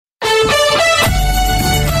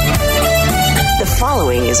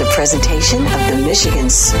following is a presentation of the Michigan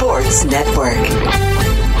Sports Network.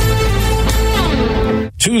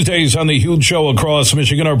 Tuesdays on the Huge Show across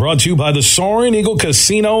Michigan are brought to you by the Soaring Eagle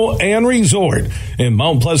Casino and Resort in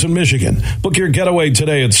Mount Pleasant, Michigan. Book your getaway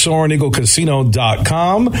today at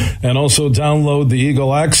SoaringEagleCasino.com and also download the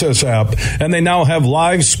Eagle Access app. And they now have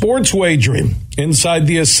live sports wagering inside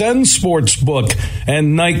the Ascend Sportsbook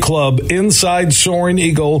and Nightclub inside Soaring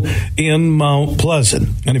Eagle in Mount Pleasant.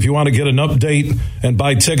 And if you want to get an update and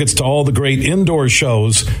buy tickets to all the great indoor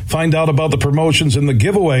shows, find out about the promotions and the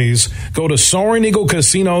giveaways, go to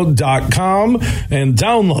SoaringEagleCasino.com and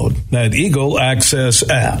download that Eagle Access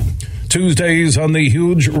app. Tuesdays on the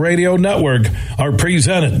Huge Radio Network are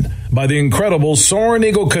presented by the incredible Soaring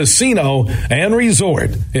Eagle Casino and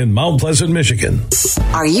Resort in Mount Pleasant, Michigan.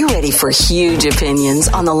 Are you ready for huge opinions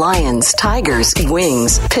on the Lions, Tigers,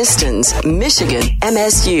 Wings, Pistons, Michigan,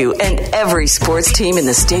 MSU, and every sports team in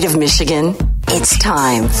the state of Michigan? It's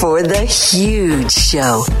time for The Huge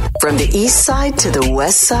Show. From the east side to the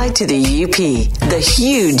west side to the UP, The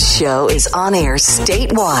Huge Show is on air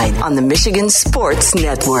statewide on the Michigan Sports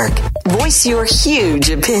Network. Voice your huge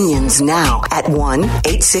opinions now at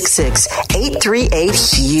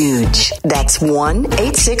 1-866-838-HUGE. That's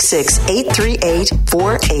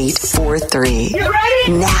 1-866-838-4843. You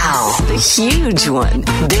ready? Now, the huge one,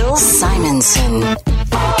 Bill Simonson.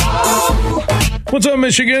 What's up,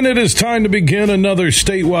 Michigan? It is time to begin another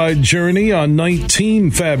statewide journey on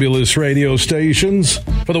 19 fabulous radio stations.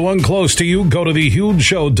 For the one close to you, go to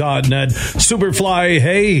thehugeshow.net. Superfly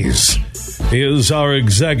Hayes is our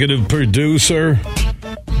executive producer.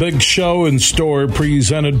 Big show in store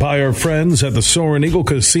presented by our friends at the Soaring Eagle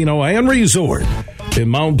Casino and Resort in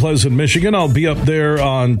Mount Pleasant, Michigan. I'll be up there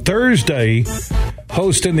on Thursday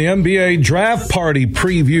hosting the NBA Draft Party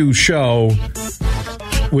preview show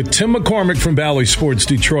with Tim McCormick from Bally Sports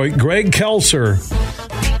Detroit, Greg Kelser,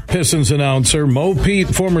 Pistons announcer, Mo Pete,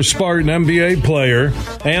 former Spartan NBA player,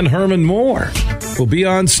 and Herman Moore will be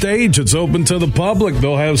on stage. It's open to the public.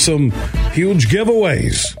 They'll have some huge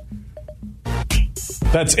giveaways.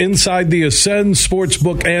 That's inside the Ascend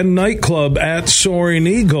Sportsbook and Nightclub at Soaring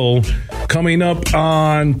Eagle coming up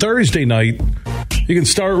on Thursday night. You can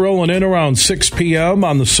start rolling in around 6 p.m.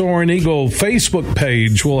 on the Soaring Eagle Facebook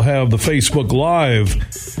page. We'll have the Facebook Live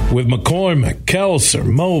with McCormick, Kelser,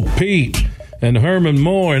 Mo Pete, and Herman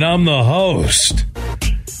Moore, and I'm the host.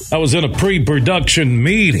 I was in a pre-production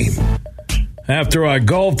meeting after I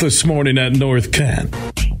golfed this morning at North Kent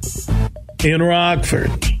in Rockford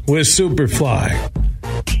with Superfly.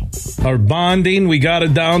 Our bonding, we got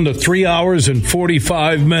it down to 3 hours and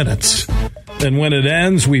 45 minutes. And when it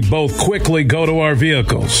ends, we both quickly go to our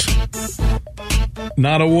vehicles.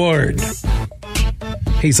 Not a word.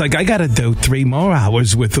 He's like, I got to do 3 more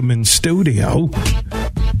hours with him in studio.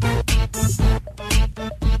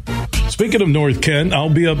 Speaking of North Kent,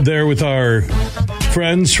 I'll be up there with our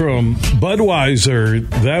friends from Budweiser.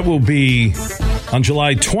 That will be on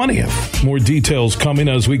July 20th. More details coming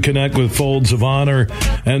as we connect with Folds of Honor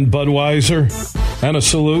and Budweiser. And a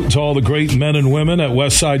salute to all the great men and women at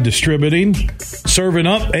Westside Distributing, serving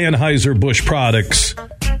up Anheuser-Busch products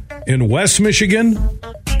in West Michigan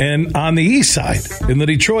and on the east side in the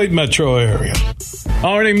Detroit metro area.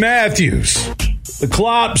 Arnie Matthews, the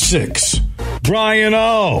Klopsiks, Brian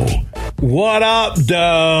O. What up,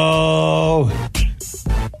 Doe?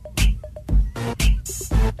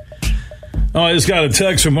 Oh, I just got a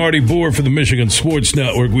text from Artie Boer for the Michigan Sports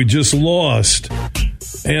Network. We just lost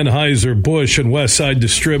Anheuser-Busch and Westside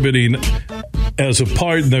Distributing as a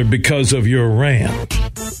partner because of your rant.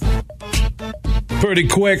 Pretty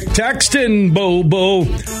quick texting, boo-boo.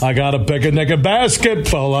 I got a picnic basket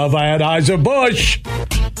full of Anheuser-Busch.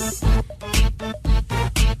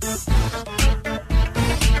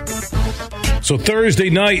 So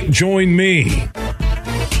Thursday night, join me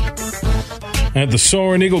at the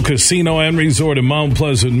Soaring Eagle Casino and Resort in Mount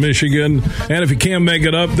Pleasant, Michigan. And if you can't make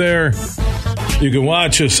it up there, you can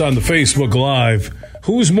watch us on the Facebook Live.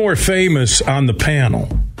 Who's more famous on the panel?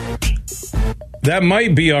 That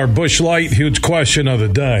might be our Busch Light huge question of the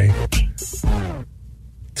day.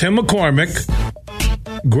 Tim McCormick,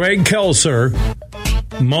 Greg Kelser,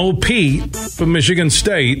 Mo Pete from Michigan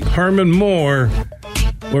State, Herman Moore,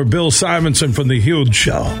 or Bill Simonson from The Huge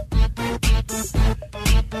Show.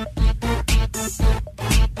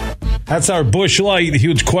 That's our Busch Light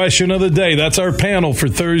huge question of the day. That's our panel for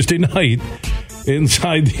Thursday night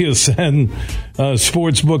inside the Ascend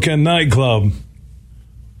Sportsbook and Nightclub.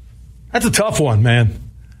 That's a tough one, man.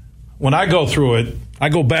 When I go through it, I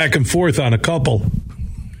go back and forth on a couple.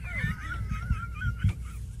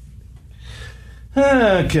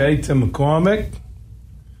 Okay, Tim McCormick.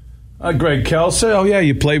 Greg Kelser. Oh, yeah,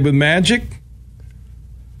 you played with Magic?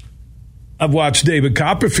 I've watched David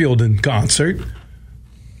Copperfield in concert.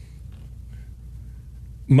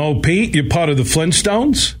 Mo Pete, you're part of the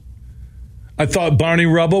Flintstones? I thought Barney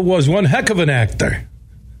Rubble was one heck of an actor.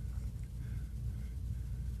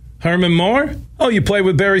 Herman Moore? Oh, you play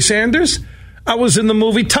with Barry Sanders? I was in the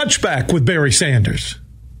movie Touchback with Barry Sanders.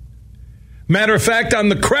 Matter of fact, on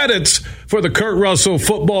the credits for the Kurt Russell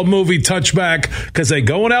football movie Touchback, because they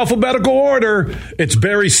go in alphabetical order, it's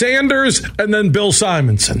Barry Sanders and then Bill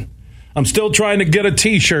Simonson. I'm still trying to get a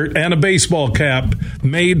T-shirt and a baseball cap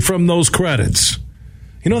made from those credits.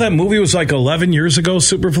 You know that movie was like 11 years ago,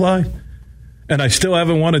 Superfly? And I still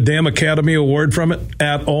haven't won a damn Academy Award from it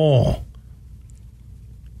at all.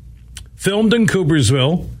 Filmed in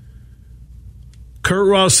Coopersville. Kurt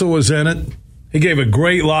Russell was in it. He gave a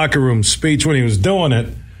great locker room speech when he was doing it.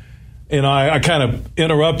 And I kind of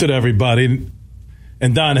interrupted everybody.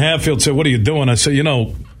 And Don Hatfield said, "What are you doing?" I said,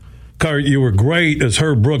 Kurt, you were great as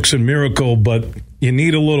Herb Brooks in Miracle, but you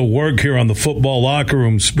need a little work here on the football locker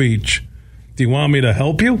room speech. Do you want me to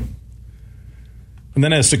help you? And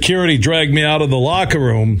then as security dragged me out of the locker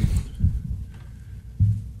room,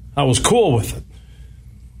 I was cool with it.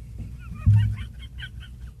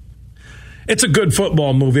 It's a good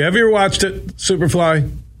football movie. Have you ever watched it, Superfly?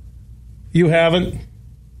 You haven't?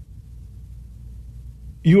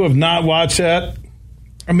 You have not watched that?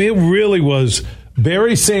 I mean, it really was.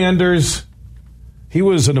 Barry Sanders, he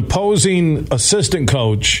was an opposing assistant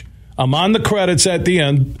coach. I'm on the credits at the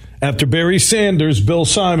end after Barry Sanders, Bill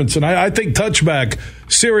Simonson. I think Touchback,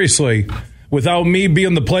 seriously, without me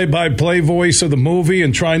being the play-by-play voice of the movie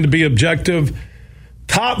and trying to be objective,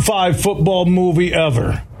 top 5 football movie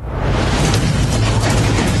ever.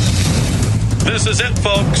 This is it,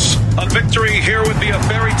 folks. A victory here would be a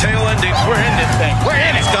fairy tale ending. We're in this thing. We're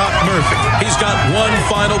in it. Scott Murphy. He's got one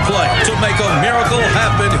final play to make a miracle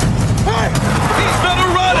happen. Hey, He's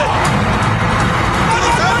gonna run it.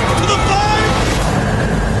 To the 5.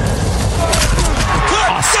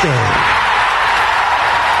 Oscar.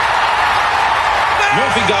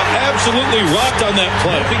 Murphy got absolutely rocked on that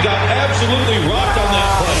play.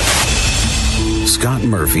 Scott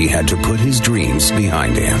Murphy had to put his dreams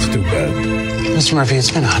behind him. That's too bad. Mr. Murphy,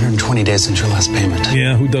 it's been 120 days since your last payment.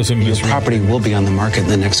 Yeah, who doesn't miss Your property will be on the market in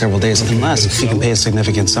the next several days, unless you can pay a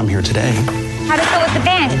significant sum here today. How'd it go with the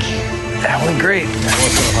bank? That went great.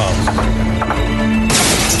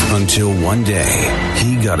 Until one day,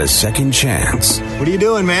 he got a second chance. What are you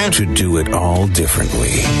doing, man? To do it all differently.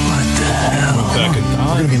 What the hell? Back in time.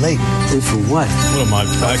 We're going to be late. Late for what? What am I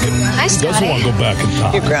back in? Hi, Who doesn't Scotty. want to go back in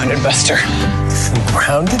time? You're grounded, Buster.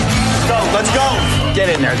 Grounded? Let's go. Get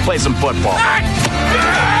in there and play some football.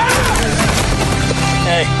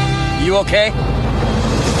 Hey, you okay?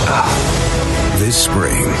 This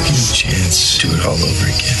spring, Chance to do it all over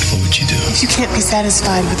again. What would you do? If you can't be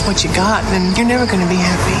satisfied with what you got, then you're never going to be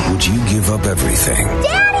happy. would you give up everything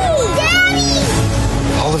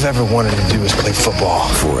All I've ever wanted to do is play football.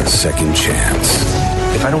 for a second chance?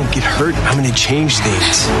 If I don't get hurt, I'm going to change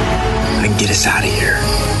things. I'm going to get us out of here.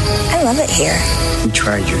 I love it here. You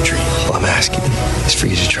tried your dream. Well, I'm asking is for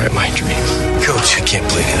you to try my dream. Coach, I can't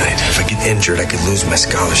play tonight. If I get injured, I could lose my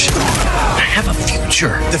scholarship. I have a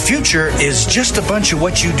future. The future is just a bunch of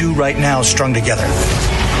what you do right now strung together.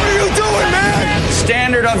 What are you doing, man? The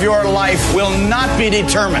standard of your life will not be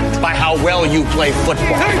determined by how well you play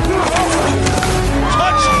football,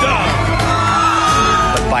 Touchdown.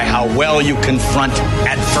 but by how well you confront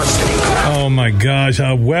adversity. Oh, my gosh.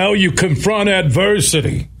 How well you confront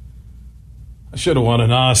adversity. I should have won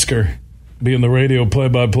an Oscar being the radio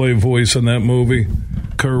play-by-play voice in that movie.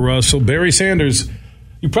 Kurt Russell. Barry Sanders,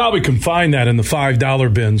 you probably can find that in the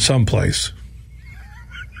 $5 bin someplace.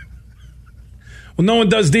 Well, no one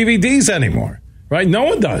does DVDs anymore, right? No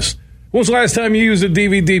one does. When was the last time you used a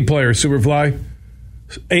DVD player, Superfly?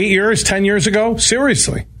 8 years, 10 years ago?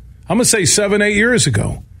 Seriously. I'm going to say 7, 8 years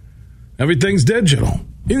ago. Everything's digital.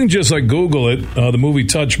 You can just Google it. The movie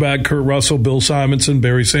Touchback, Kurt Russell, Bill Simonson,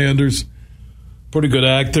 Barry Sanders. Pretty good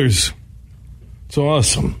actors. It's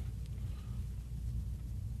awesome.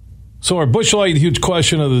 So our Busch Light huge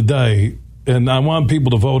question of the day, and I want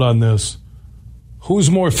people to vote on this.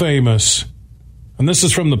 Who's more famous? And this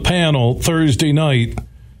is from the panel Thursday night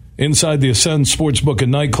inside the Ascend Sportsbook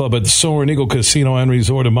and Nightclub at the Soaring Eagle Casino and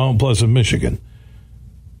Resort in Mount Pleasant, Michigan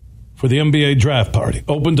for the NBA draft party,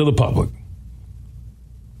 open to the public.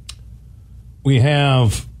 We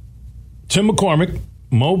have Tim McCormick,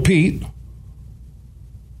 Mo Pete,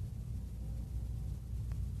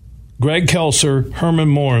 Greg Kelser, Herman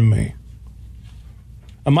Moore, and me.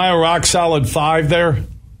 Am I a rock solid 5 there?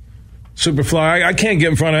 Superfly, I can't get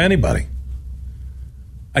in front of anybody.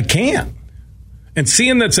 I can't. And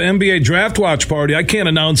seeing that's an NBA draft watch party, I can't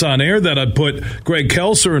announce on air that I'd put Greg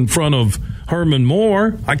Kelser in front of Herman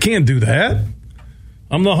Moore. I can't do that.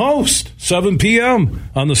 I'm the host, 7 p.m.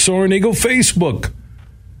 on the Soaring Eagle Facebook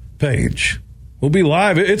page. We'll be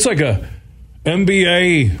live. It's like a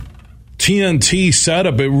NBA TNT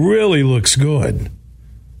setup. It really looks good.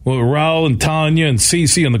 What Raul and Tanya and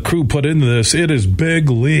Cece and the crew put into this, it is big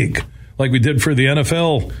league, like we did for the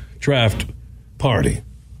NFL draft party.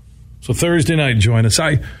 So Thursday night, join us.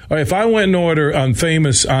 If I went in order on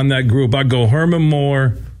famous on that group, I'd go Herman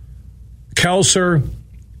Moore, Kelser,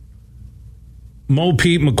 Mo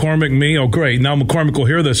Pete, McCormick, me. Oh, great. Now McCormick will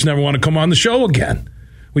hear this and never want to come on the show again.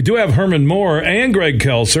 We do have Herman Moore and Greg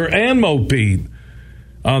Kelser and Mo Pete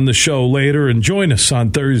on the show later. And join us on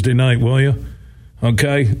Thursday night, will you?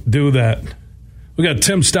 Okay, do that. We got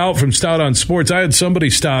Tim Stout from Stout on Sports. I had somebody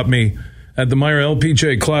stop me at the Meyer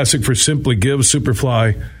LPGA Classic for Simply Give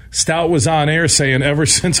Superfly. Stout was on air saying ever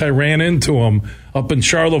since I ran into him up in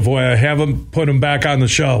Charlevoix, I haven't put him back on the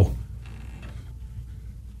show.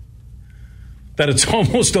 That it's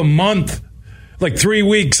almost a month, like 3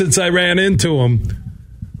 weeks since I ran into him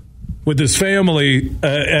with his family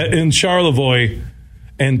in Charlevoix.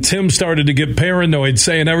 And Tim started to get paranoid,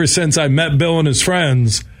 saying ever since I met Bill and his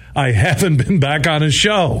friends, I haven't been back on his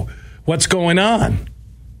show. What's going on?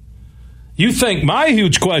 You think my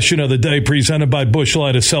huge question of the day presented by Busch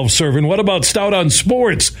Light is self-serving. What about Stout on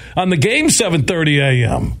Sports on the game 7:30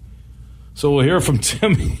 a.m.? So we'll hear from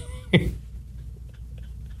Timmy.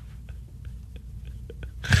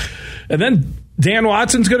 And then Dan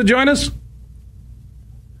Watson's going to join us?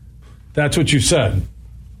 That's what you said.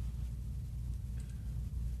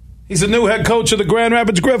 He's the new head coach of the Grand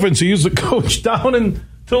Rapids Griffins. He was the coach down in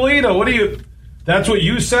Toledo. What do you... That's what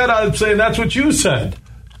you said? I'm saying that's what you said.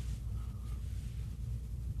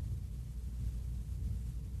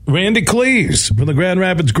 Randy Cleese from the Grand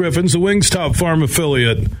Rapids Griffins, the Wingstop Farm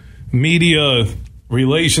affiliate, media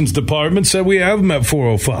relations department, said we have him at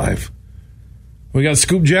 4:05. We got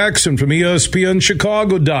Scoop Jackson from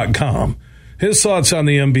ESPNChicago.com. His thoughts on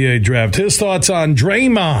the NBA draft. His thoughts on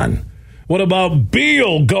Draymond. What about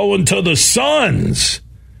Beal going to the Suns?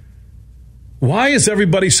 Why is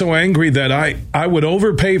everybody so angry that I would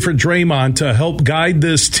overpay for Draymond to help guide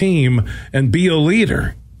this team and be a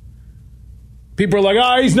leader? People are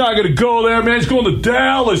like, he's not going to go there, man. He's going to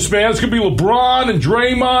Dallas, man. It's going to be LeBron and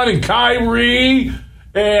Draymond and Kyrie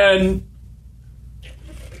and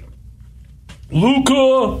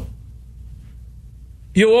Luka.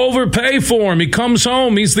 You overpay for him. He comes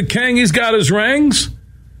home. He's the king. He's got his rings.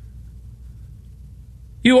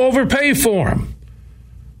 You overpay for him.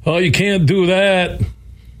 Oh, you can't do that.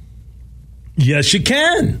 Yes, you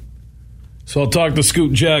can. So I'll talk to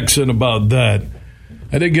Scoot Jackson about that.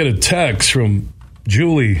 I did get a text from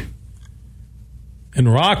Julie in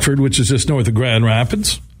Rockford, which is just north of Grand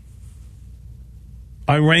Rapids.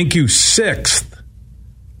 I rank you 6th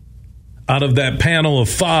out of that panel of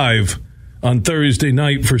 5 on Thursday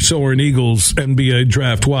night for Soaring Eagles NBA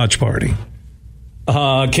Draft Watch Party.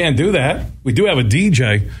 Can't do that. We do have a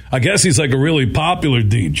DJ. I guess he's like a really popular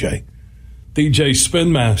DJ. DJ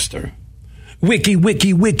Spin Master. Wiki,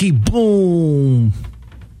 wiki, wiki, boom.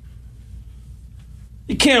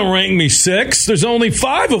 You can't rank me 6. There's only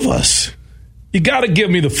 5 of us. You got to give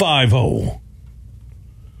me the 5-hole.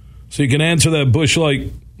 So you can answer that Busch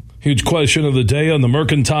Light huge question of the day on the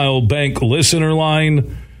Mercantile Bank listener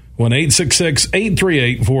line,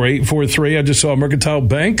 1-866-838-4843. I just saw Mercantile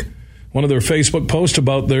Bank, one of their Facebook posts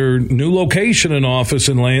about their new location and office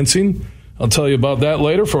in Lansing. I'll tell you about that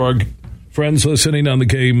later for our friends listening on the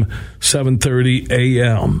game 7:30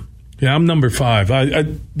 a.m. Yeah, I'm number 5.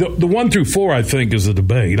 The 1 through 4, I think, is the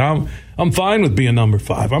debate. I'm fine with being number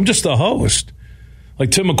 5. I'm just the host. Like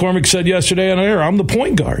Tim McCormick said yesterday on air, I'm the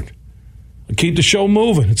point guard. I keep the show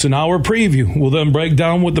moving. It's an hour preview. We'll then break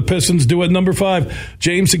down what the Pistons do at number 5.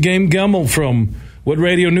 James the Game Gemmel from What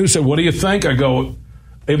Radio News said, what do you think? I go,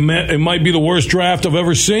 it might be the worst draft I've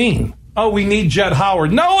ever seen. Oh, we need Jet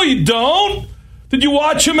Howard. No, you don't. Did you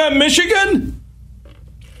watch him at Michigan?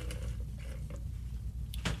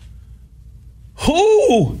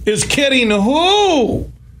 Who is kidding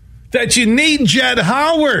who that you need Jet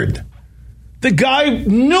Howard? The guy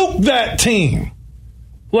nuked that team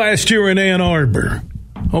last year in Ann Arbor.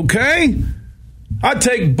 Okay? I'd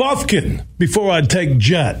take Bufkin before I'd take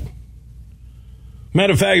Jet.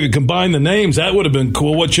 Matter of fact, if you combine the names, that would have been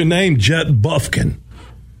cool. What's your name? Jet Bufkin.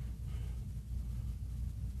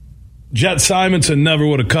 Jet Simonson never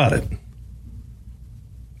would have cut it.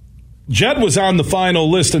 Jet was on the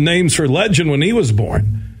final list of names for legend when he was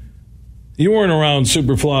born. You weren't around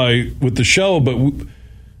Superfly with the show, but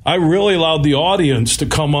I really allowed the audience to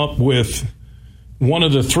come up with one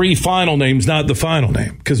of the three final names, not the final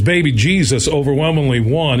name, because Baby Jesus overwhelmingly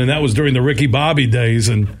won, and that was during the Ricky Bobby days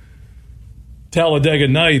and Talladega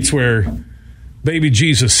Nights where Baby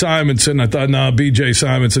Jesus Simonson, I thought, BJ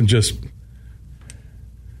Simonson just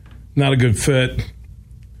not a good fit.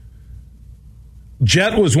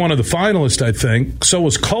 Jet was one of the finalists, I think. So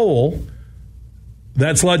was Cole.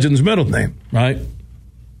 That's Legend's middle name, right?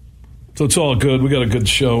 So it's all good. We got a good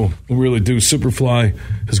show. We really do. Superfly,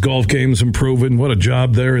 his golf game's improving. What a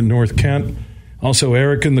job there in North Kent. Also,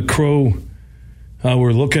 Eric and the crew,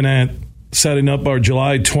 we're looking at setting up our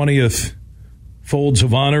July 20th Folds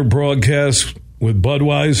of Honor broadcast with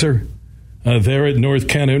Budweiser there at North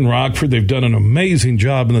Kent in Rockford. They've done an amazing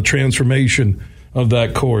job in the transformation of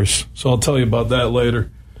that course. So I'll tell you about that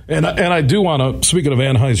later. And I do want to, speaking of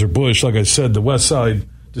Anheuser-Busch, like I said, the West Side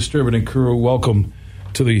Distributing crew, welcome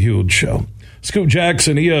to the Huge Show. Scoop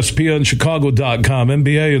Jackson, ESPN, Chicago.com,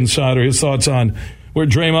 NBA insider, his thoughts on where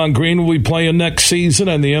Draymond Green will be playing next season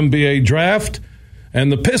and the NBA draft.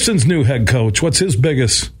 And the Pistons' new head coach, what's his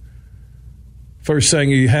biggest first thing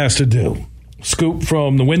he has to do? Scoop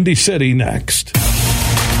from the Windy City next.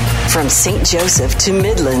 From St. Joseph to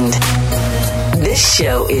Midland, this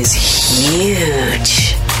show is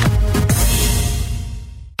huge.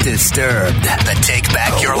 Disturbed, the Take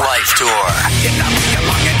Back Your Life Tour.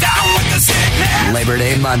 Labor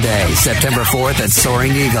Day Monday, September 4th at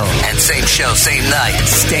Soaring Eagle. And same show, same night,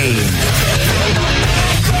 Stained.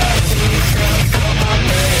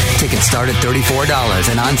 Tickets start at $34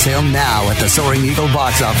 and on sale now at the Soaring Eagle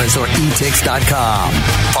box office or etix.com.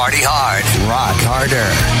 Party hard, rock harder.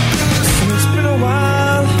 It's been a while.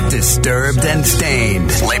 Disturbed and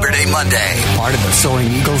Stained. Labor Day Monday, part of the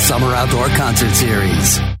Soaring Eagle Summer Outdoor Concert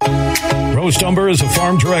Series. Roast Umber is a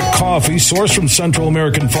farm direct coffee sourced from Central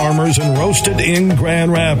American farmers and roasted in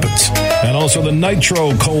Grand Rapids. And also the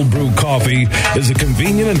Nitro Cold Brew Coffee is a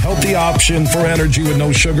convenient and healthy option for energy with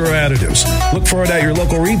no sugar additives. Look for it at your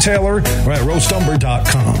local retailer or at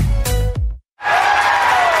roastumber.com.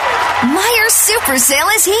 Meijer's Super Sale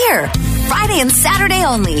is here. Friday and Saturday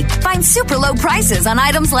only. Find super low prices on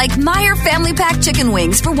items like Meijer Family Pack Chicken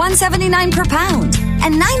Wings for $1.79 per pound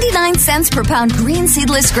and 99 cents per pound green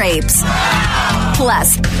seedless grapes.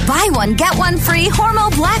 Plus, buy one, get one free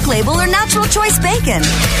Hormel Black Label or Natural Choice Bacon.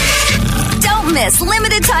 Don't miss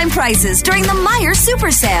limited time prices during the Meijer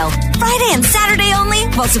Super Sale. Friday and Saturday only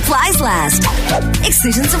while supplies last.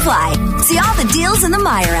 Exclusions apply. See all the deals in the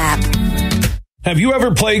Meijer app. Have you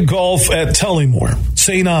ever played golf at Tullymore,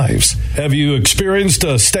 St. Ives? Have you experienced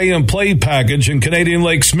a stay-and-play package in Canadian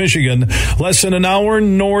Lakes, Michigan, less than an hour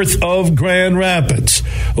north of Grand Rapids?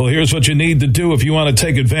 Well, here's what you need to do if you want to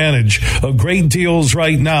take advantage of great deals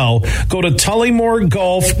right now. Go to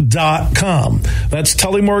TullymoreGolf.com. That's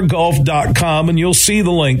TullymoreGolf.com, and you'll see the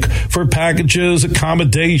link for packages,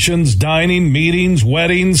 accommodations, dining, meetings,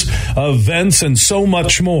 weddings, events, and so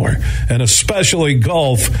much more. And especially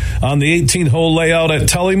golf on the 18-hole layout at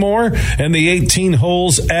Tullymore and the 18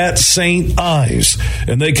 holes at St. Ives.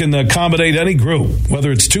 And they can accommodate any group, whether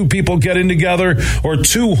it's two people getting together or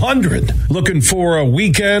 200 looking for a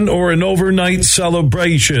weekend or an overnight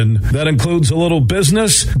celebration. That includes a little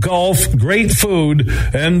business, golf, great food,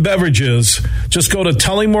 and beverages. Just go to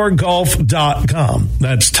TullymoreGolf.com.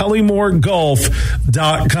 That's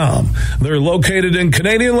TullymoreGolf.com. They're located in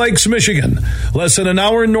Canadian Lakes, Michigan, less than an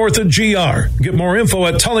hour north of GR. Get more info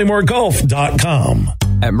at TullymoreGolf.com.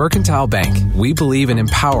 At Mercantile Bank, we believe in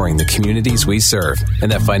empowering the communities we serve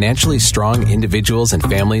and that financially strong individuals and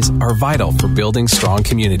families are vital for building strong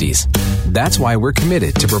communities. That's why we're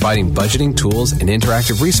committed to providing budgeting tools and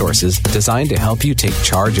interactive resources designed to help you take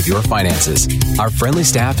charge of your finances. Our friendly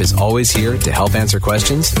staff is always here to help answer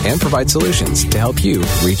questions and provide solutions to help you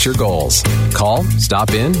reach your goals. Call,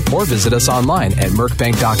 stop in, or visit us online at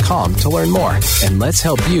mercbank.com to learn more. And let's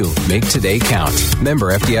help you make today count.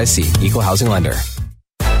 Member FDIC, Equal Housing Lender.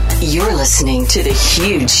 You're listening to The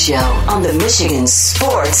Huge Show on the Michigan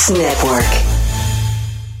Sports Network.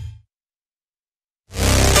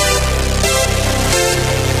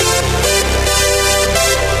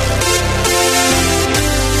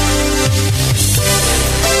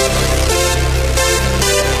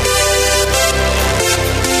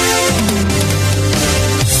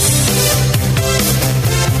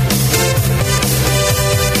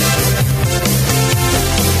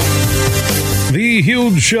 The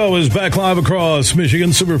Huge Show is back live across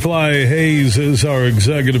Michigan. Superfly Hayes is our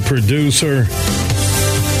executive producer.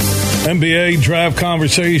 NBA draft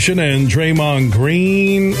conversation and Draymond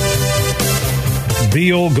Green.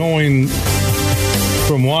 Beal going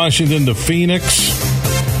from Washington to Phoenix.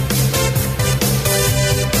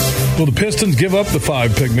 Will the Pistons give up the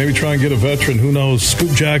 5 pick? Maybe try and get a veteran. Who knows?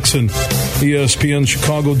 Scoop Jackson, ESPN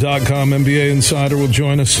Chicago.com NBA insider, will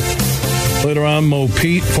join us. Later on, Mo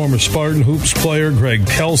Pete, former Spartan Hoops player, Greg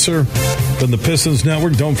Kelser from the Pistons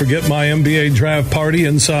Network. Don't forget my NBA draft party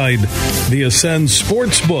inside the Ascend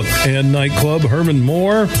Sportsbook and Nightclub. Herman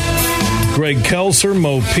Moore, Greg Kelser,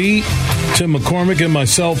 Mo Pete, Tim McCormick, and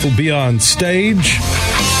myself will be on stage.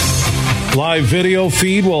 Live video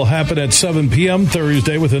feed will happen at 7 p.m.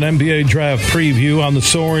 Thursday with an NBA draft preview on the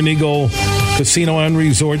Soaring Eagle Casino and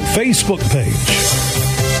Resort Facebook page.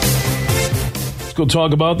 Let's go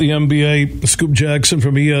talk about the NBA. Scoop Jackson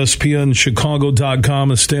from ESPN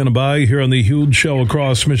Chicago.com is standing by here on the Huge Show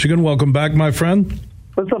across Michigan. Welcome back, my friend.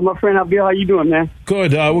 What's up, my friend? How you doing, man?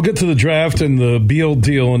 Good. We'll get to the draft and the Beal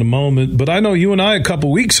deal in a moment. But I know you and I a couple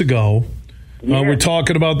weeks ago we're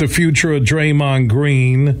talking about the future of Draymond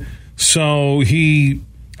Green. So he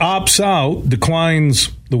opts out, declines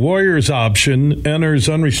the Warriors option, enters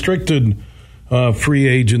unrestricted free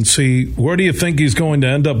agency. Where do you think he's going to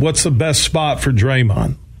end up? What's the best spot for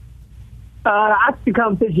Draymond? I think the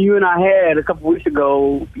conversation you and I had a couple weeks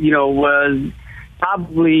ago, was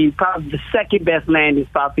probably the second best landing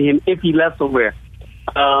spot for him if he left somewhere.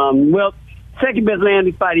 Second best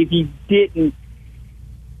landing spot if he didn't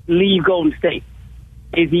leave Golden State.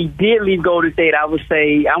 If he did leave Golden State, I would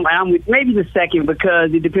say I'm with maybe the second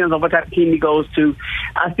because it depends on what type of team he goes to.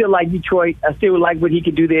 I still like Detroit. I still like what he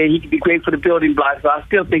could do there. He could be great for the building blocks. So I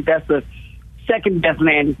still think that's the second best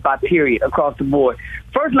landing spot, period, across the board.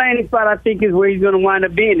 First landing spot, I think, is where he's going to wind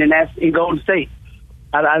up being, and that's in Golden State.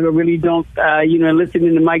 I really don't,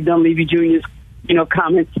 listening to Mike Dunleavy Jr.'s,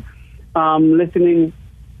 comments, listening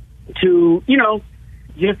to,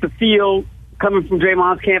 just the feel coming from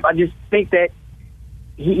Draymond's camp, I just think that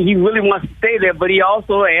he really wants to stay there, but he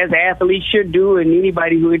also, as athletes should do, and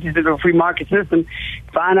anybody who is interested in a free market system,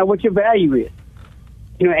 find out what your value is,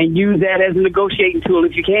 and use that as a negotiating tool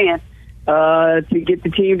if you can to get the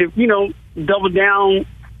team to, double down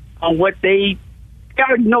on what they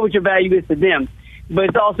already know what your value is to them. But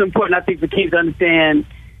it's also important, I think, for teams to understand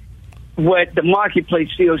what the marketplace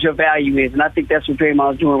feels your value is, and I think that's what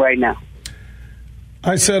Draymond's doing right now.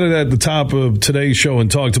 I said it at the top of today's show and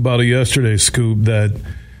talked about it yesterday, Scoop, that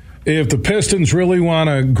if the Pistons really want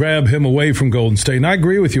to grab him away from Golden State, and I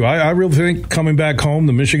agree with you, I really think coming back home,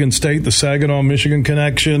 the Michigan State, the Saginaw-Michigan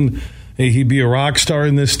connection, he'd be a rock star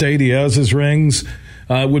in this state. He has his rings.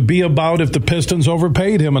 Would be about if the Pistons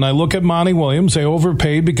overpaid him. And I look at Monty Williams. They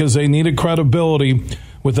overpaid because they needed credibility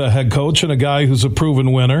with a head coach and a guy who's a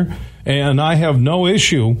proven winner. And I have no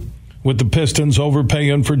issue with the Pistons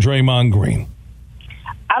overpaying for Draymond Green.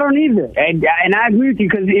 I don't either. And I agree with you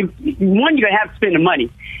because, one, you're going to have to spend the money.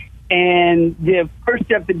 And the first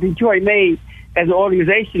step that Detroit made as an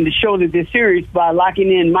organization to show that they're serious by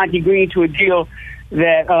locking in Monty Green to a deal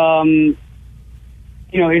that,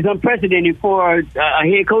 is unprecedented for a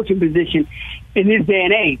head coaching position in this day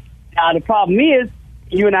and age. Now, the problem is,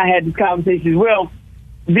 you and I had this conversation as well,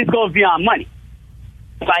 this goes beyond money.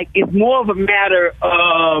 Like, it's more of a matter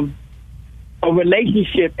of a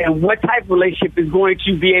relationship and what type of relationship is going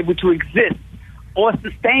to be able to exist or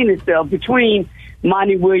sustain itself between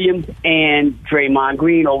Monty Williams and Draymond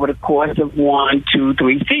Green over the course of 1, 2,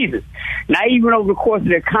 3 seasons. Not even over the course of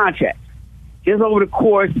their contract. Just over the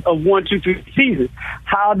course of 1, 2, 3 seasons,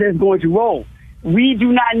 how that's going to roll. We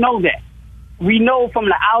do not know that. We know from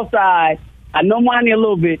the outside, I know Monty a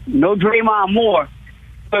little bit, know Draymond more,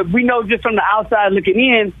 but we know just from the outside looking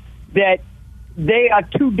in that they are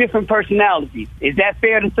two different personalities. Is that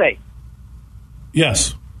fair to say?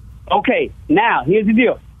 Yes. Okay, now, here's the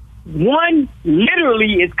deal. One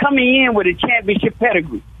literally is coming in with a championship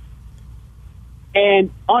pedigree.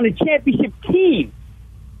 And on a championship team,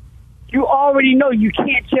 you already know you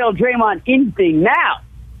can't tell Draymond anything now.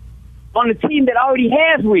 On a team that already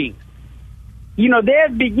has rings.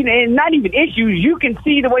 There's big, and not even issues. You can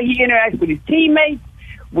see the way he interacts with his teammates,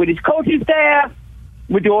 with his coaching staff,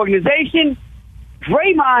 with the organization.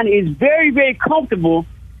 Draymond is very, very comfortable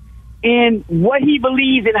in what he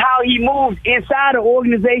believes and how he moves inside an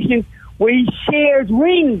organization where he shares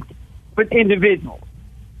rings with individuals.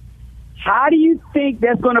 How do you think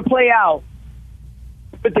that's going to play out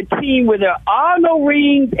with a team where there are no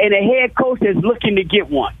rings and a head coach that's looking to get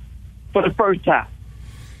one for the first time?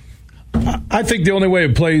 I think the only way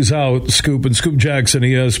it plays out, Scoop, and Scoop Jackson,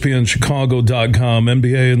 ESPN Chicago.com,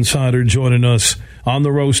 NBA insider joining us on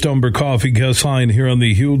the Roast Umber Coffee guest line here on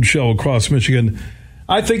the Huge Show across Michigan.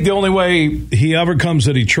 I think the only way he ever comes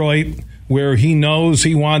to Detroit where he knows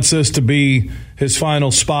he wants this to be his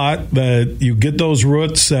final spot, that you get those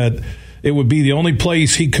roots, that it would be the only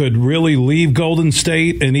place he could really leave Golden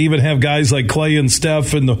State, and even have guys like Clay and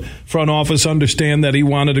Steph in the front office understand that he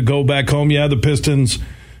wanted to go back home. Yeah, the Pistons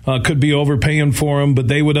could be overpaying for him, but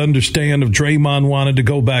they would understand if Draymond wanted to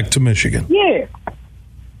go back to Michigan. Yeah,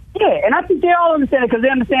 and I think they all understand it because they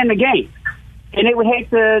understand the game, and they would hate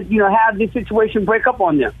to, have this situation break up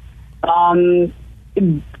on them.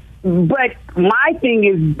 But my thing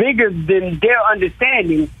is bigger than their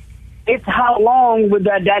understanding. It's how long would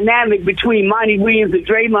the dynamic between Monty Williams and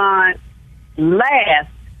Draymond last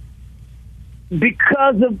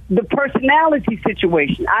because of the personality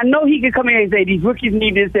situation. I know he could come in and say these rookies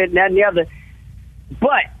need this, that, and the other,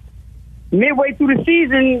 but midway through the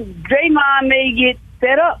season, Draymond may get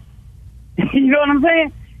set up. You know what I'm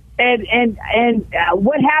saying? And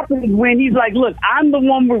what happens when he's like, look, I'm the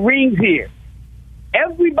one with rings here.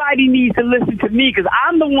 Everybody needs to listen to me because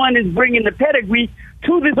I'm the one that's bringing the pedigree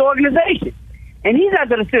to this organization. And he's not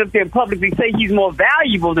going to sit up there and publicly say he's more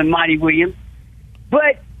valuable than Monty Williams.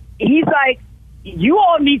 But he's like, you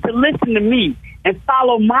all need to listen to me and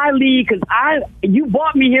follow my lead because you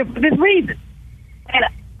brought me here for this reason. And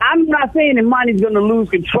I'm not saying that Monty's going to lose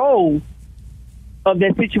control of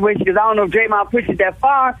that situation because I don't know if Draymond pushes that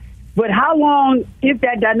far. But how long, if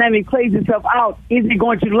that dynamic plays itself out, is it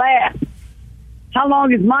going to last? How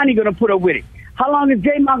long is Monty going to put up with it? How long is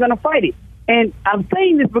Draymond going to fight it? And I'm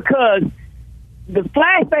saying this because the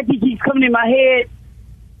flashback that keeps coming in my head,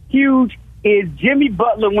 huge, is Jimmy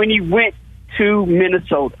Butler when he went to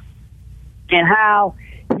Minnesota and how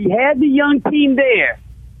he had the young team there.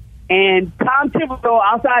 And Tom Thibodeau,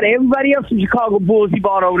 outside of everybody else from Chicago Bulls he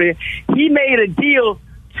bought over there, he made a deal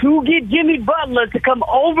to get Jimmy Butler to come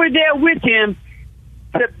over there with him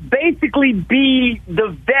to basically be the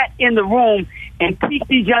vet in the room and teach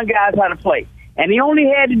these young guys how to play. And he only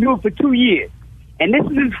had to do it for 2 years. And this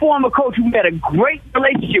is his former coach who had a great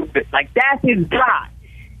relationship with. Like, that's his guy.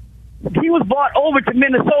 He was brought over to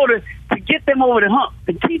Minnesota to get them over the hump,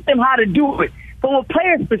 to teach them how to do it from a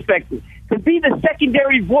player's perspective, to be the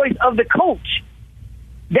secondary voice of the coach.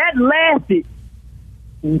 That lasted.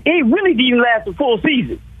 It really didn't last a full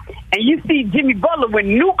season. And you see Jimmy Butler went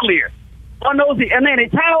nuclear on those, and then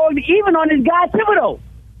even on his guy Thibodeau,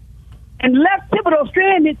 and left Thibodeau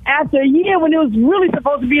stranded after a year when it was really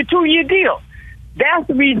supposed to be a 2-year deal. That's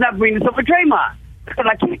the reason I bring this up for Draymond. Because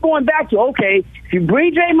I keep going back to, okay, if you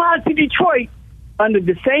bring Draymond to Detroit under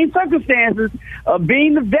the same circumstances of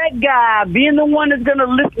being the vet guy, being the one that's going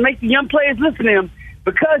to make the young players listen to him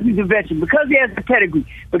because he's a veteran, because he has the pedigree,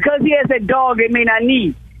 because he has that dog they may not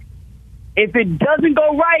need. If it doesn't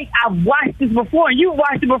go right, I've watched this before, and you've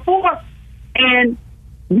watched it before, and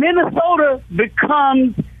Minnesota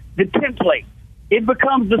becomes the template. It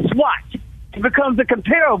becomes the swatch. It becomes the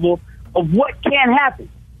comparable of what can happen.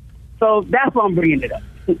 So that's why I'm bringing it up.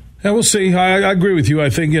 And we'll see. I agree with you. I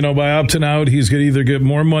think, by opting out, he's going to either get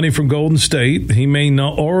more money from Golden State. He may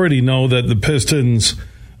already know that the Pistons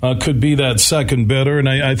could be that second bidder, and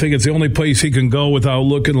I think it's the only place he can go without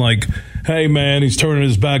looking like, hey, man, he's turning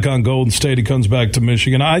his back on Golden State. He comes back to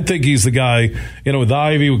Michigan. I think he's the guy, with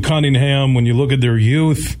Ivy, with Cunningham, when you look at their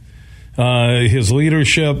youth, his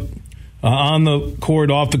leadership on the court,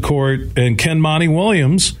 off the court, and can Monty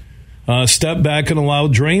Williams step back and allow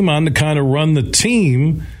Draymond to kind of run the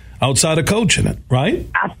team outside of coaching it, right?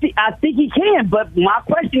 I think he can, but my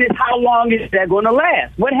question is, how long is that going to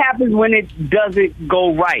last? What happens when it doesn't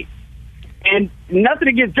go right? And nothing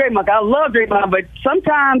against Draymond. I love Draymond, but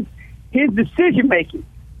sometimes his decision-making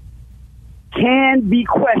can be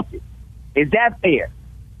questioned. Is that fair?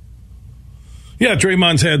 Yeah,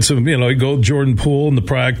 Draymond's had some, you go Jordan Poole in the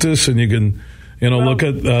practice, and you can, look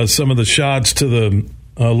at some of the shots to the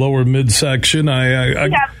lower midsection. But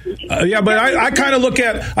I kind of look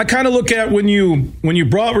at when you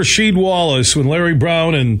brought Rasheed Wallace, when Larry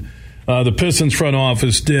Brown and the Pistons front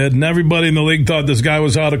office did, and everybody in the league thought this guy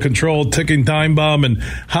was out of control, ticking time bomb, and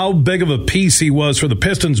how big of a piece he was for the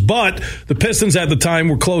Pistons. But the Pistons at the time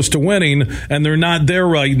were close to winning, and they're not there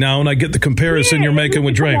right now. And I get the comparison you're making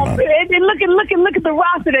with Draymond. And look at the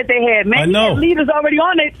roster that they had, man. I know. He had leaders already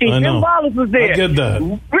on that team. Jim Wallace was there. I get that.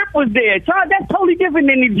 Rip was there. Charles, that's totally different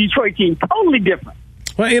than the Detroit team. Totally different.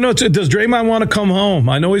 Well, does Draymond want to come home?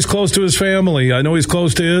 I know he's close to his family. I know he's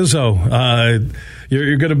close to Izzo.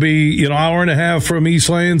 You're going to be, hour and a half from East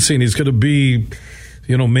Lansing. He's going to be,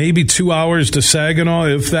 maybe 2 hours to Saginaw,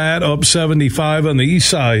 if that, up 75 on the east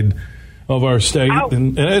side of our state.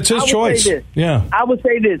 And it's his choice. Yeah. I would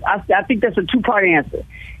say this. I think that's a two-part answer.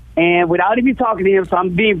 And without even talking to him, so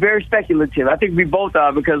I'm being very speculative. I think we both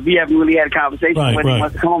are because we haven't really had a conversation whether he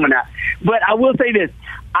wants to come home or not. But I will say this.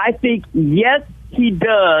 I think, yes, he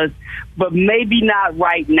does, but maybe not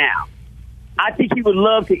right now. I think he would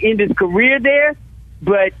love to end his career there,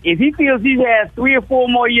 but if he feels he has 3 or 4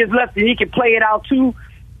 more years left and he can play it out too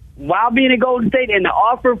while being in Golden State and the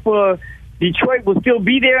offer for Detroit will still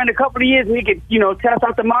be there in a couple of years and he could, test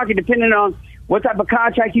out the market depending on what type of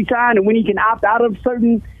contract he signed and when he can opt out of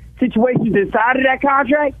certain situations inside of that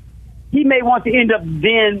contract, he may want to end up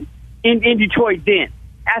then in Detroit then,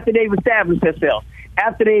 after they've established themselves,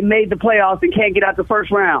 after they made the playoffs and can't get out the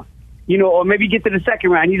first round, or maybe get to the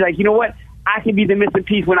second round. He's like, you know what? I can be the missing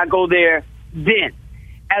piece when I go there then,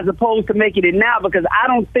 as opposed to making it now, because I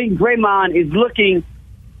don't think Draymond is looking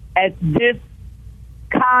at this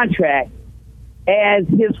contract as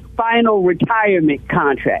his final retirement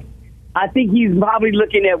contract. I think he's probably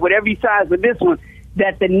looking at whatever he signs with this one,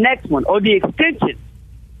 that the next one or the extension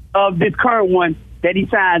of this current one that he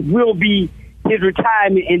signs will be his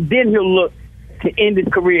retirement, and then he'll look to end his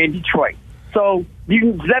career in Detroit. So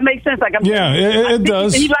does that make sense? It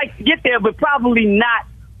does. He'd like to get there, but probably not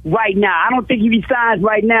right now. I don't think if he signs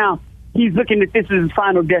right now, he's looking at this as his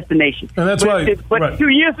final destination. And that's why. But 2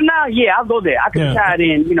 years from now, I'll go there. I can retire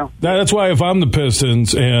then, That's why if I'm the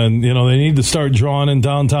Pistons and, they need to start drawing in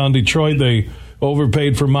downtown Detroit, they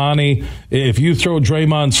overpaid for Monty. If you throw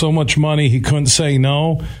Draymond so much money he couldn't say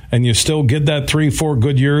no, and you still get that 3-4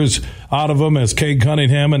 good years out of him as Cade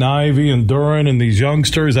Cunningham and Ivy and Duran and these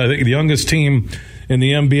youngsters, I think the youngest team in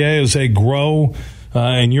the NBA as they grow,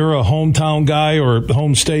 and you're a hometown guy or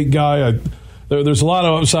home state guy, there's a lot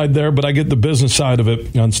of upside there, but I get the business side of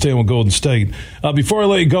it on staying with Golden State. Before I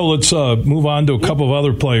let you go, let's move on to a couple of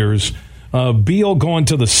other players. Beal going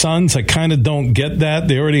to the Suns, I kind of don't get that.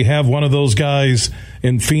 They already have one of those guys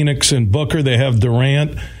in Phoenix and Booker. They have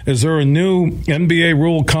Durant. Is there a new NBA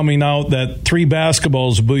rule coming out that 3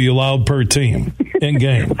 basketballs will be allowed per team in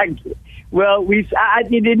game? Well, it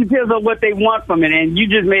depends on what they want from it. And you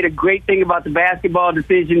just made a great thing about the basketball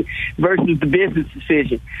decision versus the business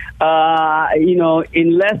decision.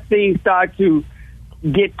 Unless things start to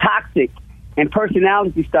get toxic and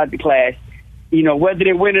personalities start to clash, whether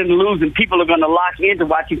they're winning or losing, people are going to lock into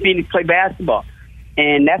watching Phoenix play basketball.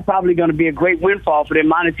 And that's probably going to be a great windfall for them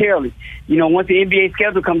monetarily. Once the NBA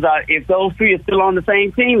schedule comes out, if those 3 are still on the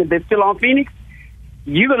same team, if they're still on Phoenix,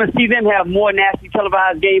 you're going to see them have more nationally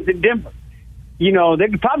televised games in Denver. They're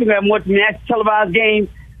probably going to have more nationally televised games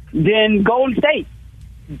than Golden State.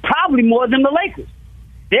 Probably more than the Lakers.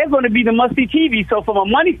 They're going to be the must-see TV. So from a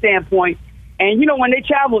money standpoint, and, when they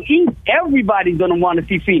travel east, everybody's going to want to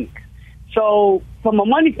see Phoenix. So from a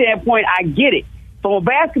money standpoint, I get it. From a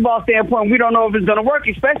basketball standpoint, we don't know if it's going to work,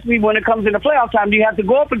 especially when it comes into playoff time. You have to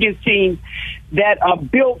go up against teams that are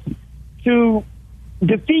built to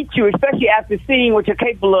defeat you, especially after seeing what you're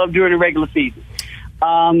capable of during the regular season.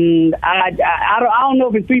 I don't know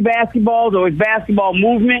if it's 3 basketballs or it's basketball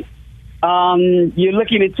movement. You're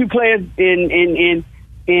looking at 2 players in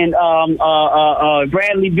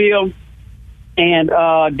Bradley Beal and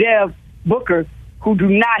Dev Booker who do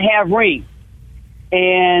not have rings.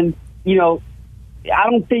 And, I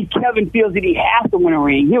don't think Kevin feels that he has to win a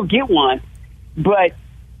ring. He'll get one. But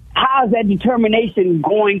how is that determination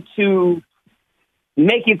going to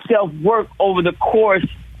make itself work over the course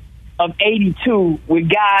of 82 with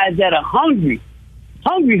guys that are hungry,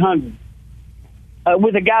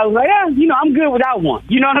 with a guy who's like, I'm good without one.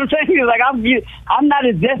 You know what I'm saying? It's like, I'm not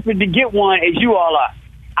as desperate to get one as you all are.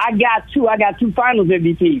 I got 2 finals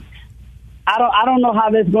MVPs. I don't know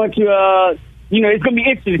how that's going to, it's going to be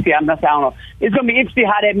interesting to see. I don't know. It's going to be interesting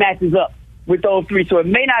how that matches up with those 3. So it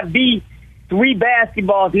may not be 3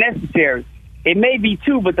 basketballs necessary. It may be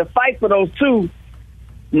 2, but the fight for those 2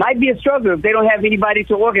 might be a struggle if they don't have anybody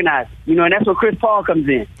to organize, and that's where Chris Paul comes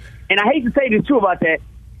in. And I hate to say this, too, about that.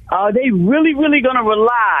 Are they really, really going to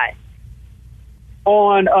rely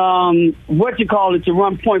on, to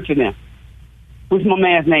run point for them? What's my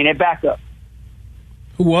man's name, that backup?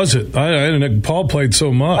 Who was it? I didn't. Paul played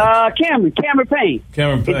so much. Cameron Payne. Is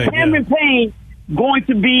Cameron Payne going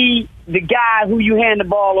to be the guy who you hand the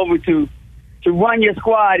ball over to run your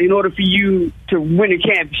squad in order for you to win a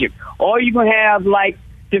championship? Or are you going to have,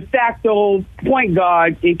 de facto point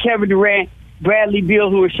guards in Kevin Durant, Bradley Beal,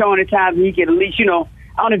 who are showing at times he can at least, I don't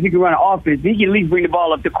know if he can run an offense, but he can at least bring the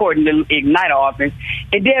ball up the court and ignite an offense.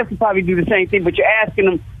 And Dev can probably do the same thing, but you're asking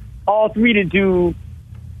them all 3 to do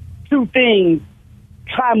 2 things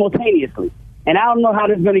simultaneously. And I don't know how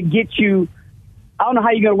that's going to get you. I don't know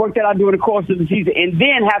how you're going to work that out during the course of the season and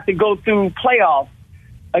then have to go through playoffs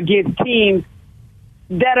against teams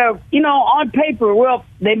that are, on paper, well,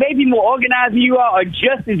 they may be more organized than you are, or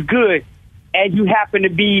just as good as you happen to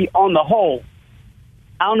be on the whole.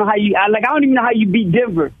 I don't know how I don't even know how you beat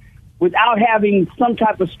Denver without having some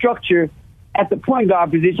type of structure at the point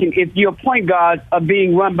guard position if your point guards are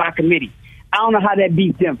being run by committee. I don't know how that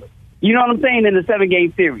beats Denver. You know what I'm saying? In the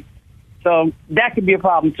 7-game series. So that could be a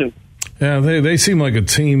problem, too. Yeah, they seem like a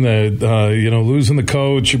team that, losing the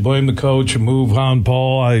coach, you blame the coach, you move on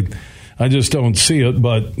Paul. I just don't see it.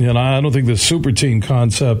 But, I don't think the super team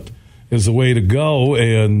concept is the way to go.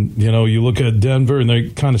 And, you look at Denver, and they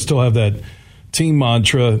kind of still have that team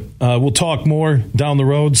mantra. We'll talk more down the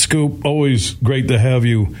road. Scoop, always great to have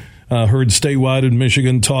you. Heard statewide in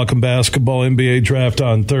Michigan talking basketball, NBA draft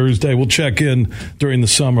on Thursday. We'll check in during the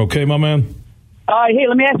summer. Okay, my man? Hey,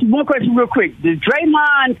 let me ask you one question real quick. Does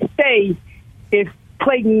Draymond stay if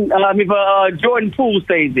Jordan Poole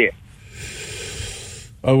stays there?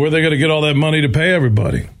 Where are they going to get all that money to pay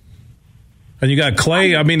everybody? And you got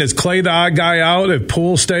Clay. I mean, is Clay the odd guy out if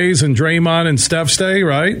Poole stays and Draymond and Steph stay,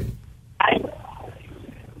 right? The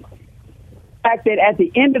fact that at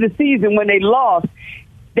the end of the season when they lost,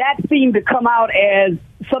 that seemed to come out as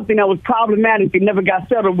something that was problematic and never got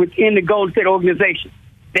settled within the Golden State organization.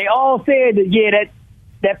 They all said that,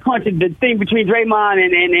 that punch, the thing between Draymond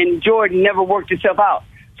and Jordan never worked itself out.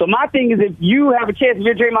 So my thing is, if you have a chance to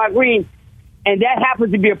get Draymond Green and that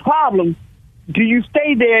happens to be a problem, do you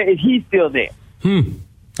stay there if he's still there?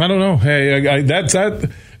 I don't know. Hey,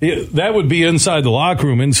 that would be inside the locker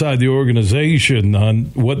room, inside the organization on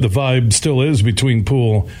what the vibe still is between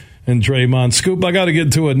Poole and Draymond. Scoop, I got to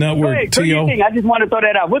get to a network. T.O. I just want to throw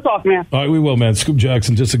that out. We'll talk, man. All right, we will, man. Scoop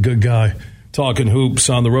Jackson, just a good guy. Talking hoops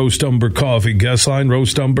on the Roast Umber Coffee guest line.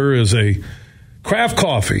 Roast Umber is a craft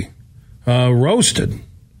coffee, roasted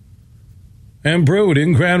and brewed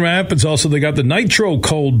in Grand Rapids. Also, they got the Nitro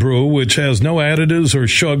Cold Brew, which has no additives or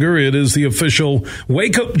sugar. It is the official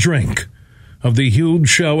wake-up drink of the Huge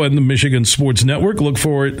Show and the Michigan Sports Network. Look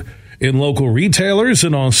for it in local retailers,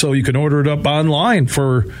 and also you can order it up online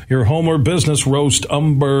for your home or business,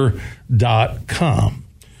 roastumber.com.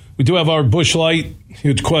 We do have our Busch Light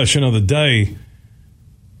huge question of the day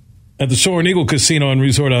at the Soaring Eagle Casino and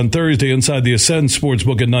Resort on Thursday inside the Ascend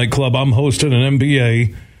Sportsbook and Nightclub. I'm hosting an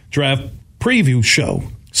NBA draft preview show,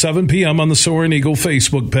 7 p.m. on the Soaring Eagle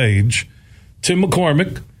Facebook page. Tim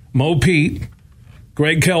McCormick, Mo Pete,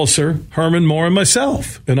 Greg Kelser, Herman Moore, and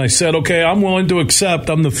myself. And I said, okay, I'm willing to accept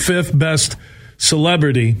I'm the 5th best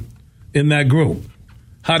celebrity in that group.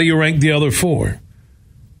 How do you rank the other 4?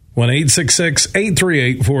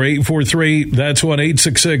 1-866-838-4843. That's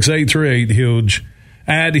 1-866-838-HUGE.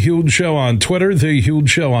 Add Huge Show on Twitter, The Huge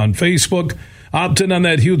Show on Facebook. Opt in on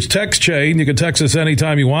that huge text chain. You can text us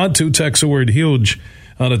anytime you want to. Text the word HUGE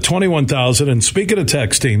on a 21,000. And speaking of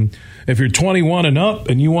texting, if you're 21 and up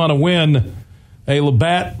and you want to win a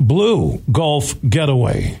Labatt Blue golf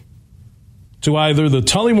getaway to either the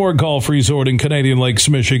Tullymore Golf Resort in Canadian Lakes,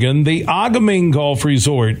 Michigan, the Agaming Golf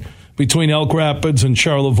Resort between Elk Rapids and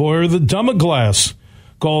Charlevoix, or the Dummaglass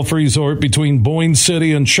Golf Resort between Boyne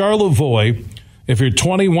City and Charlevoix. If you're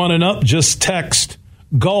 21 and up, just text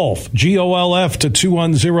GOLF, GOLF, to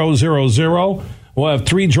 21000. We'll have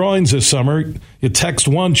 3 drawings this summer. You text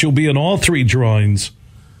once, you'll be in all 3 drawings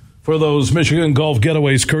for those Michigan golf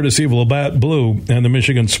getaways courtesy of Labatt Blue and the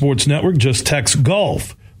Michigan Sports Network. Just text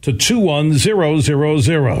GOLF to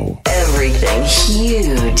 21000. Everything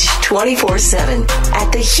huge 24/7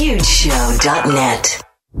 at thehugeshow.net.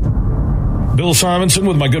 Bill Simonson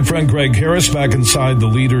with my good friend Greg Harris back inside the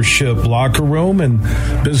leadership locker room. And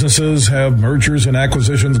businesses have mergers and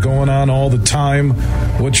acquisitions going on all the time.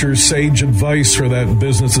 What's your sage advice for that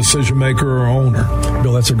business decision maker or owner?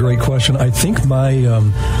 Bill, that's a great question. I think my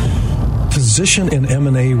position in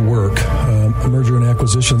M&A work, merger and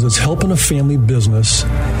acquisitions, is helping a family business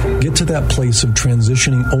get to that place of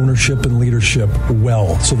transitioning ownership and leadership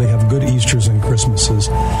well, so they have good Easters and Christmases.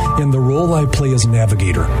 And the role I play as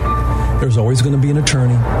navigator. There's always going to be an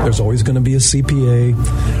attorney. There's always going to be a CPA.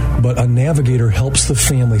 But a navigator helps the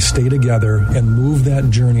family stay together and move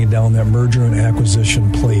that journey down that merger and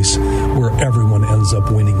acquisition place where everyone ends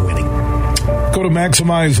up winning. Go to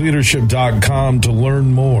MaximizeLeadership.com to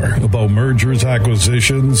learn more about mergers,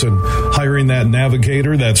 acquisitions, and hiring that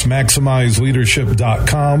navigator. That's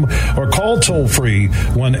MaximizeLeadership.com, or call toll-free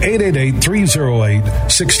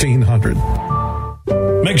 1-888-308-1600.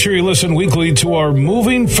 Make sure you listen weekly to our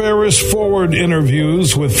Moving Ferris Forward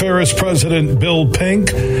interviews with Ferris President Bill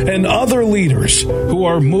Pink and other leaders who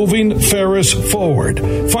are moving Ferris forward.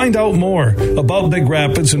 Find out more about Big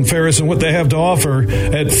Rapids and Ferris and what they have to offer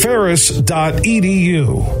at ferris.edu.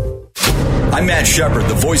 I'm Matt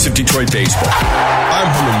Shepard, the voice of Detroit baseball.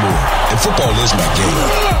 I'm Herman Moore, and football is my game.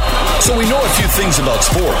 So we know a few things about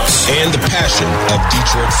sports. And the passion of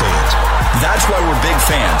Detroit fans. That's why we're big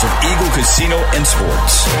fans of Eagle Casino and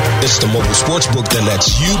Sports. It's the mobile sports book that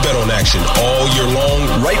lets you bet on action all year long.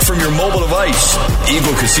 Right from your mobile device.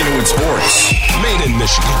 Eagle Casino and Sports. Made in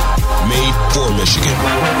Michigan. Made for Michigan.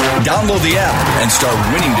 Download the app and start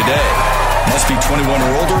winning today. Must be 21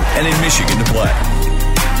 or older and in Michigan to play.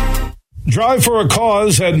 Drive for a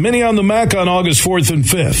Cause at Mini on the Mac on August 4th and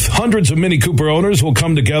 5th. Hundreds of Mini Cooper owners will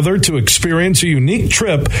come together to experience a unique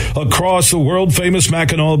trip across the world-famous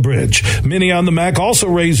Mackinac Bridge. Mini on the Mac also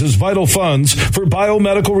raises vital funds for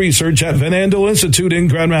biomedical research at Van Andel Institute in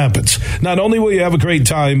Grand Rapids. Not only will you have a great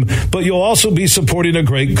time, but you'll also be supporting a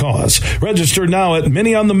great cause. Register now at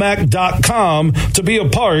minionthemac.com to be a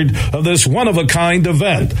part of this one-of-a-kind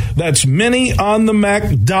event. That's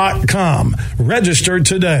minionthemac.com. Register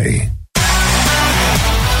today.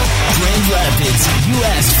 Grand Rapids, you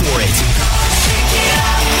asked for it.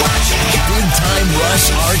 Big Time Rush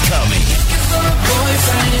are coming.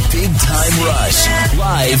 Big Time Rush,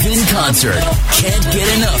 live in concert. Can't Get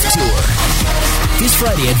Enough tour. This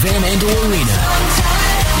Friday at Van Andel Arena.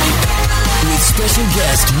 With special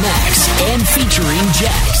guest Max and featuring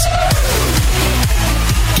Jax.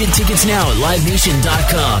 Get tickets now at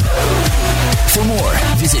livenation.com. For more,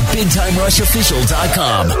 visit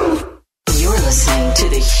BigTimeRushOfficial.com. You're listening to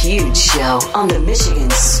The Huge Show on the Michigan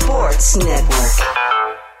Sports Network.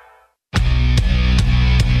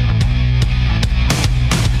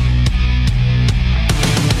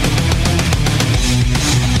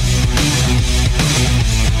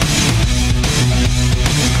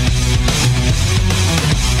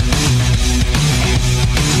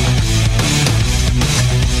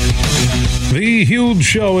 The Huge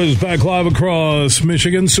Show is back live across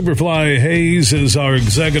Michigan. Superfly Hayes is our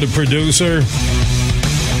executive producer.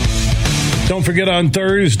 Don't forget, on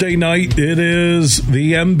Thursday night, it is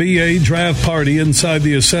the NBA draft party inside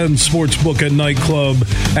the Ascend Sportsbook and Nightclub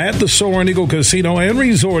at the Soaring Eagle Casino and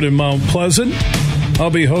Resort in Mount Pleasant. I'll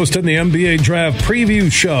be hosting the NBA draft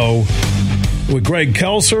preview show with Greg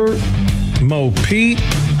Kelser, Mo Pete,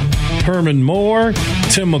 Herman Moore,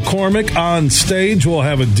 Tim McCormick on stage. We'll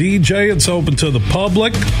have a DJ. It's open to the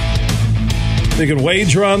public. They can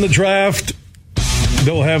wager on the draft.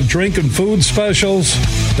 They'll have drink and food specials.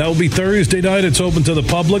 That will be Thursday night. It's open to the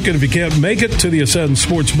public. And if you can't make it to the Ascend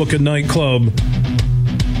Sportsbook and Nightclub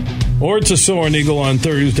or to Soaring Eagle on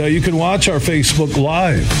Thursday, you can watch our Facebook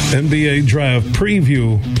Live NBA Draft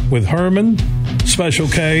Preview with Herman, Special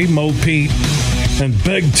K, Mo Pete, and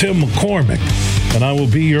Big Tim McCormick. And I will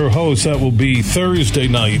be your host. That will be Thursday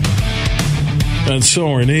night at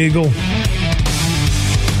Soaring Eagle.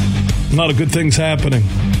 A lot of good things happening.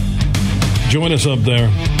 Join us up there.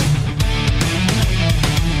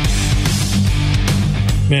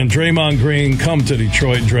 Man, Draymond Green, come to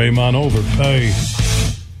Detroit, Draymond. Overpay.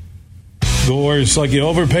 Gores, like you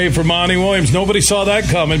overpay for Monty Williams. Nobody saw that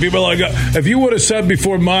coming. People are like, if you would have said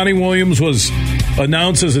before Monty Williams was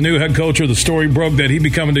announced as a new head coach or the story broke that he'd be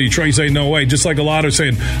coming to Detroit, say no way. Just like a lot are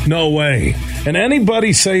saying, no way. And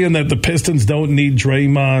anybody saying that the Pistons don't need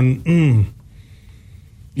Draymond,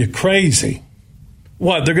 you're crazy.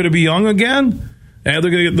 What, they're going to be young again? And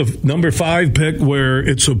they're going to get the number 5 pick where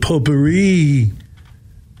it's a potpourri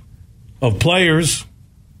of players.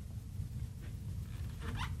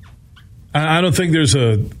 I don't think there's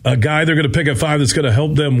a guy they're going to pick at 5 that's going to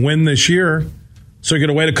help them win this year. So you're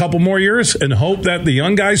going to wait a couple more years and hope that the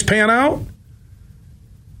young guys pan out?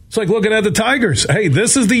 It's like looking at the Tigers. Hey,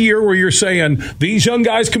 this is the year where you're saying these young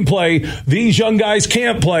guys can play, these young guys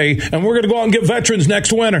can't play, and we're going to go out and get veterans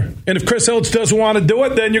next winter. And if Chris Hiltz doesn't want to do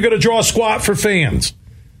it, then you're going to draw a squat for fans.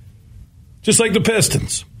 Just like the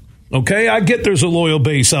Pistons. Okay, I get there's a loyal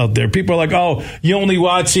base out there. People are like, oh, you only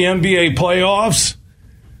watch the NBA playoffs?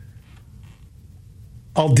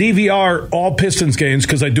 I'll DVR all Pistons games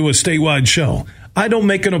because I do a statewide show. I don't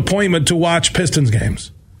make an appointment to watch Pistons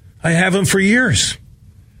games. I haven't for years.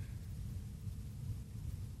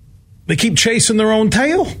 They keep chasing their own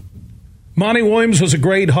tail. Monty Williams was a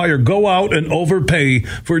great hire. Go out and overpay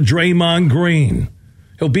for Draymond Green.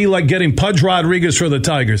 He'll be like getting Pudge Rodriguez for the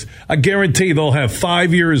Tigers. I guarantee they'll have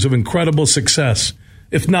 5 years of incredible success,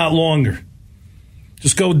 if not longer.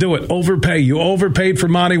 Just go do it. Overpay. You overpaid for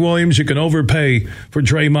Monty Williams. You can overpay for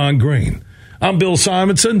Draymond Green. I'm Bill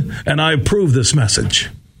Simonson, and I approve this message.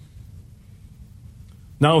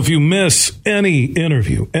 Now, if you miss any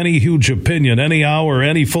interview, any huge opinion, any hour,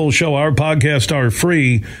 any full show, our podcasts are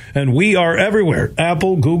free, and we are everywhere.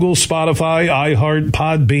 Apple, Google, Spotify, iHeart,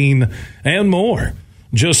 Podbean, and more.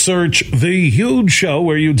 Just search The Huge Show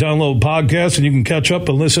where you download podcasts and you can catch up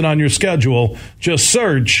and listen on your schedule. Just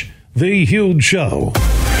search The Huge Show.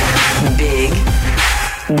 Big,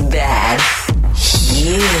 bad,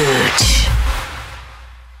 huge.